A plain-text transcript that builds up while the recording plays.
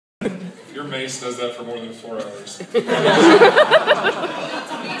Your mace does that for more than 4 hours. That's a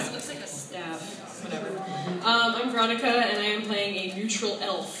mace. It looks like a staff. Whatever. I'm Veronica, and I am playing a neutral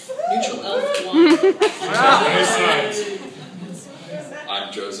elf. Neutral elf 1. Nice.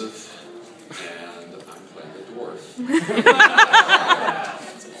 I'm Joseph, and I'm playing a dwarf.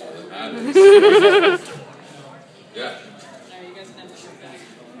 That's all that matters. Yeah. Alright, you guys can have the shirt back.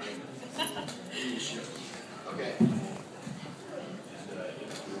 Okay.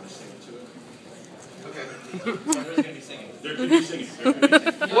 Okay. There's going to be singing. They're going to be singing.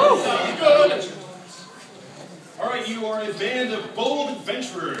 Alright, you are a band of bold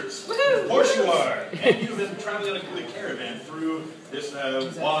adventurers. Of course you are. And you've been traveling on a caravan through this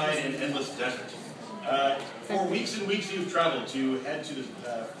wide and endless desert. For weeks and weeks you've traveled to head to this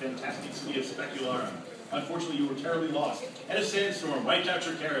fantastic city of Specularum. Unfortunately, you were terribly lost, and a sandstorm wiped out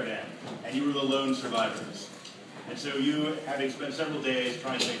your caravan, and you were the lone survivors. And so you, having spent several days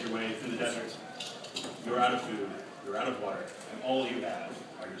trying to make your way through the desert, you're out of food, you're out of water, and all you have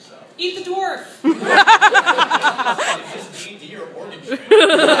are yourself. Eat the dwarf! Is this D&D or Oregon Trail? Oh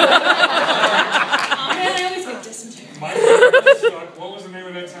man, I always get dysentery. My favorite stuck. What was the name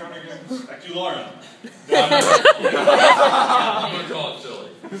of that town again? Specularum. I'm going to call it Philly.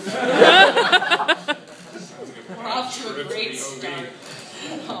 We're off to a great start.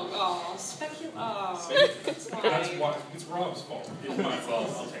 Oh, That's why it's Rob's fault. It's my fault,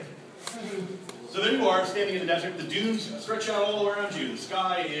 I'll take it. So there you are, standing in the desert. The dunes stretch out all around you. The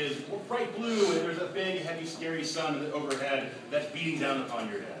sky is bright blue, and there's a big, heavy, scary sun overhead that's beating down upon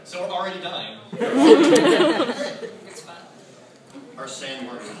your head. So we're already dying. it's fun. Our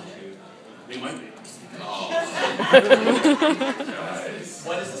sandworms in the shoe. They might be.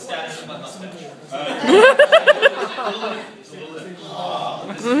 What is the status of my mustache? It's a little bit. Oh,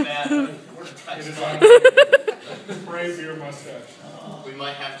 this is bad. We're It is brave beer mustache. We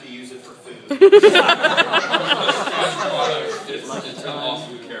might have to use it for food. It's an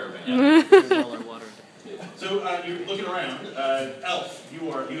awesome caravan. So you're looking around. Elf, you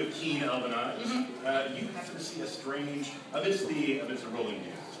have keen elven eyes. You happen to see a strange, amidst the rolling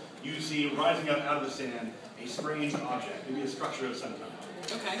dunes, you see rising up out of the sand a strange object, maybe a structure of some kind.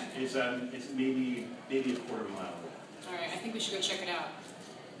 Okay. It's maybe a quarter of a mile away. Alright, I think we should go check it out.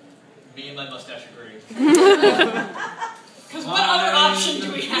 Me and my mustache agree. Because what other option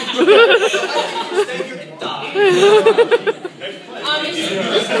do we have? Stay here and die.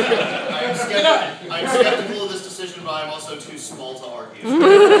 I'm skeptical of this decision, but I'm also too small to argue. Are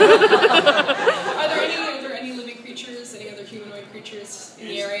there any living creatures, any other humanoid creatures in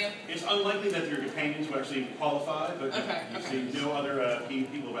the area? It's unlikely that your companions will actually qualify, but you see no other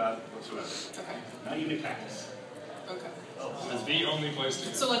people about whatsoever. Okay. Not even a cactus. Okay. It's the only place to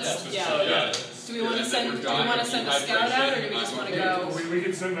go. So let's, So, yeah. Do we want to send a scout out, or do we just want to go? We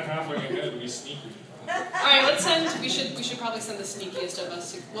could send the halfling ahead. We sneaky. Alright, let's send, we should probably send the sneakiest of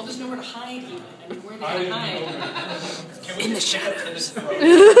us. Well, there's nowhere to hide even. I mean, where are they going to hide? Can we in the shadows.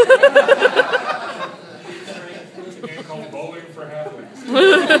 It's a game called Bowling for Halflings.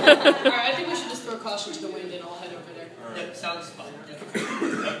 Alright, I think we should just throw caution to the wind and all head over there. Yep, sounds fun.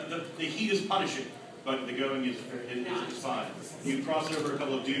 The heat is punishing, but the going is fine. You cross over a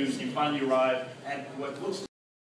couple of dunes, you finally arrive at what looks